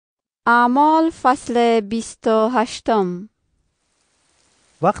اعمال فصل 28.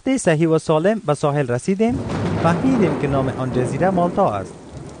 وقتی صحیح و سالم به ساحل رسیدیم فهمیدیم که نام آن جزیره مالتا است.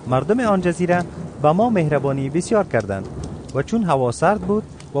 مردم آن جزیره به ما مهربانی بسیار کردند و چون هوا سرد بود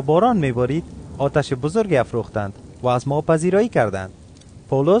و باران میبارید آتش بزرگی افروختند و از ما پذیرایی کردند.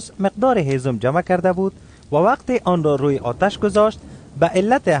 پولس مقدار هیزم جمع کرده بود و وقتی آن را روی آتش گذاشت به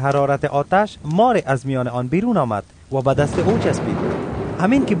علت حرارت آتش مار از میان آن بیرون آمد و به دست او چسبید.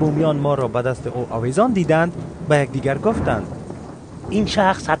 همین که بومیان مار را به دست او آویزان دیدند به یکدیگر گفتند این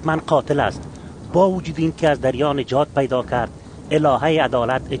شخص حتما قاتل است. با وجود این که از دریا نجات پیدا کرد الهه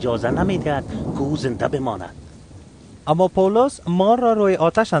عدالت اجازه نمیدهد که او زنده بماند. اما پولس مار را روی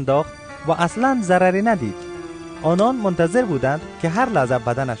آتش انداخت و اصلا ضرری ندید. آنان منتظر بودند که هر لحظه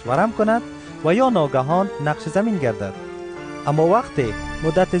بدنش ورم کند و یا ناگهان نقش زمین گردد. اما وقتی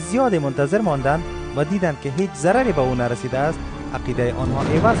مدت زیادی منتظر ماندند و دیدند که هیچ ضرری به او نرسیده است عقیده آنها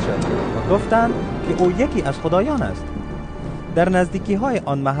عوض شد و گفتند که او یکی از خدایان است. در نزدیکی های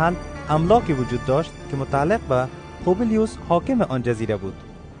آن محل املاکی وجود داشت که متعلق به پوبلیوس حاکم آن جزیره بود.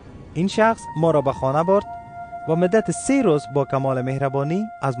 این شخص ما را به خانه برد و مدت 3 روز با کمال مهربانی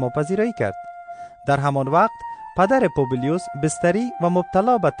از ما پذیرایی کرد. در همان وقت پدر پوبلیوس بستری و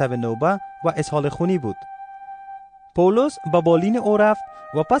مبتلا به تب نوبه و اسهال خونی بود. پولس به بالین او رفت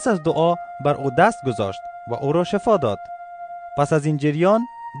و پس از دعا بر او دست گذاشت و او را شفا داد. پس از این جریان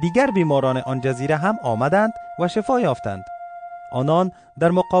دیگر بیماران آن جزیره هم آمدند و شفا یافتند. آنان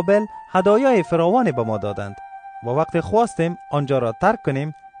در مقابل هدایای فراوانی به ما دادند و وقتی خواستیم آنجا را ترک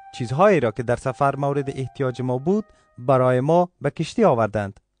کنیم چیزهایی را که در سفر مورد احتیاج ما بود برای ما به کشتی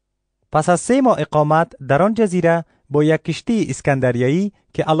آوردند. پس از 3 ماه اقامت در آن جزیره با یک کشتی اسکندریایی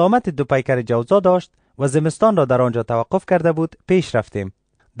که علامت 2 پیکر جوزا داشت و زمستان را در آنجا توقف کرده بود پیش رفتیم.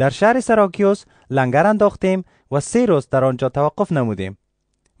 در شهر سراکیوس لنگر انداختیم و 3 روز در آنجا توقف نمودیم.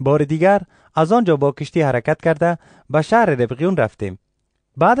 بار دیگر از آنجا با کشتی حرکت کرده به شهر ربقیون رفتیم.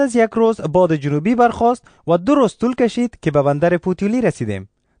 بعد از 1 روز باد جنوبی برخاست و 2 روز طول کشید که به بندر پوتیولی رسیدیم.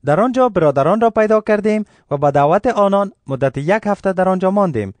 در آنجا برادران را پیدا کردیم و با دعوت آنان مدت 1 هفته در آنجا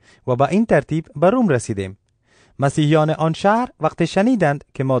ماندیم و به این ترتیب به روم رسیدیم. مسیحیان آن شهر وقتی شنیدند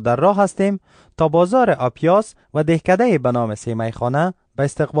که ما در راه هستیم تا بازار آپیاس و دهکده به نام 3 میخانه به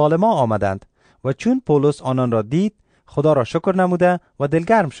استقبال ما آمدند و چون پولس آنان را دید خدا را شکر نموده و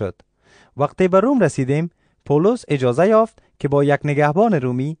دلگرم شد. وقتی به روم رسیدیم پولس اجازه یافت که با یک نگهبان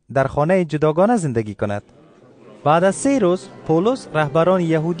رومی در خانه جداگانه زندگی کند. بعد از 3 روز پولس رهبران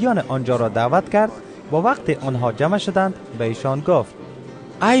یهودیان آنجا را دعوت کرد و وقتی آنها جمع شدند به ایشان گفت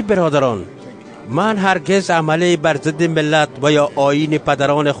ای برادران، من هرگز عملی بر ضد ملت و یا آیین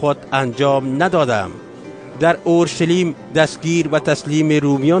پدران خود انجام ندادم. در اورشلیم دستگیر و تسلیم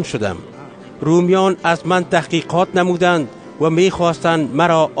رومیان شدم. رومیان از من تحقیقات نمودند و میخواستند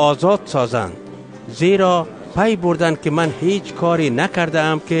مرا آزاد سازند، زیرا پی بردند که من هیچ کاری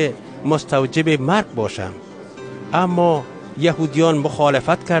نکردم که مستوجب مرگ باشم. اما یهودیان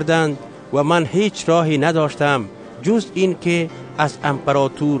مخالفت کردند و من هیچ راهی نداشتم جز این که از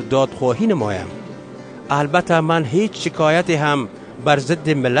امپراتور دادخواهی نمایم. البته من هیچ شکایتی هم بر ضد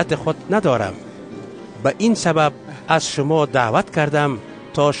ملت خود ندارم. به این سبب از شما دعوت کردم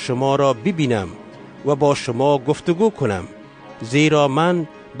تا شما را ببینم و با شما گفتگو کنم، زیرا من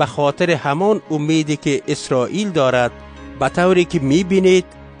به خاطر همان امیدی که اسرائیل دارد به طوری که میبینید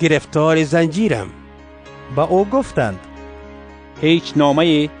گرفتار زنجیرم. با او گفتند هیچ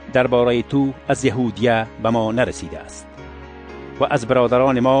نامه درباره تو از یهودیه به ما نرسیده است و از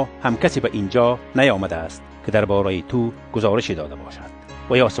برادران ما هم کسی به اینجا نیامده است که درباره تو گزارش داده باشد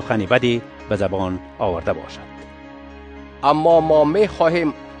و یا سخنی بدی به زبان آورده باشد. اما ما می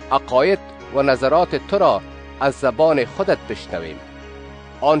خواهیم عقاید و نظرات تو را از زبان خودت بشنویم.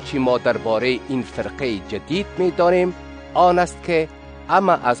 آنچه ما درباره این فرقه جدید می دانیم آن است که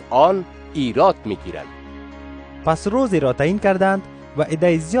اما از آن ایراد می گیرند. پس روزی را تعیین کردند و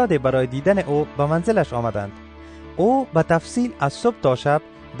عده زیادی برای دیدن او به منزلش آمدند. او به تفصیل از صبح تا شب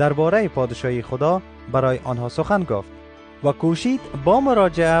درباره پادشاهی خدا برای آنها سخن گفت و کوشید با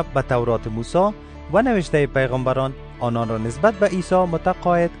مراجعه به تورات موسی و نوشته پیغمبران آنان را نسبت به عیسی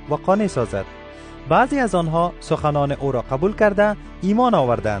متقاعد و قانع سازد. بعضی از آنها سخنان او را قبول کرده ایمان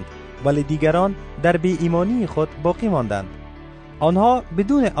آوردند ولی دیگران در بی ایمانی خود باقی ماندند. آنها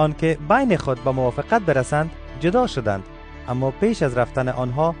بدون آنکه بین خود به موافقت برسند جدا شدند. اما پیش از رفتن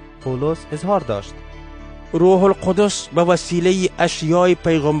آنها پولس اظهار داشت روح القدس به وسیله اشیای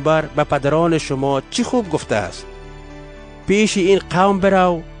پیغمبر به پدران شما چی خوب گفته است. پیش این قوم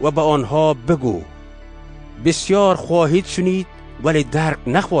برو و به آنها بگو بسیار خواهید شنید ولی درک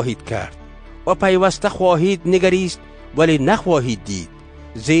نخواهید کرد و پیوسته خواهید نگریست ولی نخواهید دید.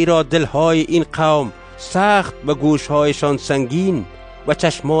 زیرا دلهای این قوم سخت و گوشهایشان سنگین و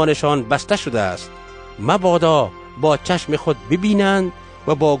چشمانشان بسته شده است. مبادا با چشم خود ببینند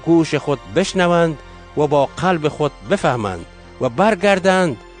و با گوش خود بشنوند و با قلب خود بفهمند و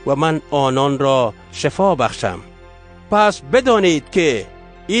برگردند و من آنان را شفا بخشم. پس بدانید که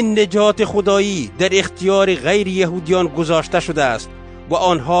این نجات خدایی در اختیار غیر یهودیان گذاشته شده است و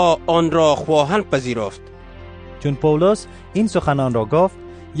آنها آن را خواهند پذیرفت. چون پولس این سخنان را گفت،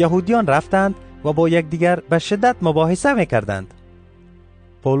 یهودیان رفتند و با یکدیگر به شدت مباحثه می‌کردند.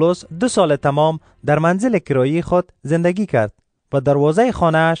 پولس 2 سال تمام در منزل کرایی خود زندگی کرد و دروازه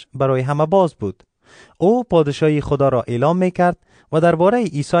خانه‌اش برای همه باز بود. او پادشاهی خدا را اعلام می‌کرد و درباره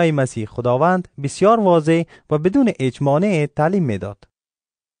عیسی مسیح خداوند بسیار واضح و بدون هیچ مانع تعلیم می‌داد.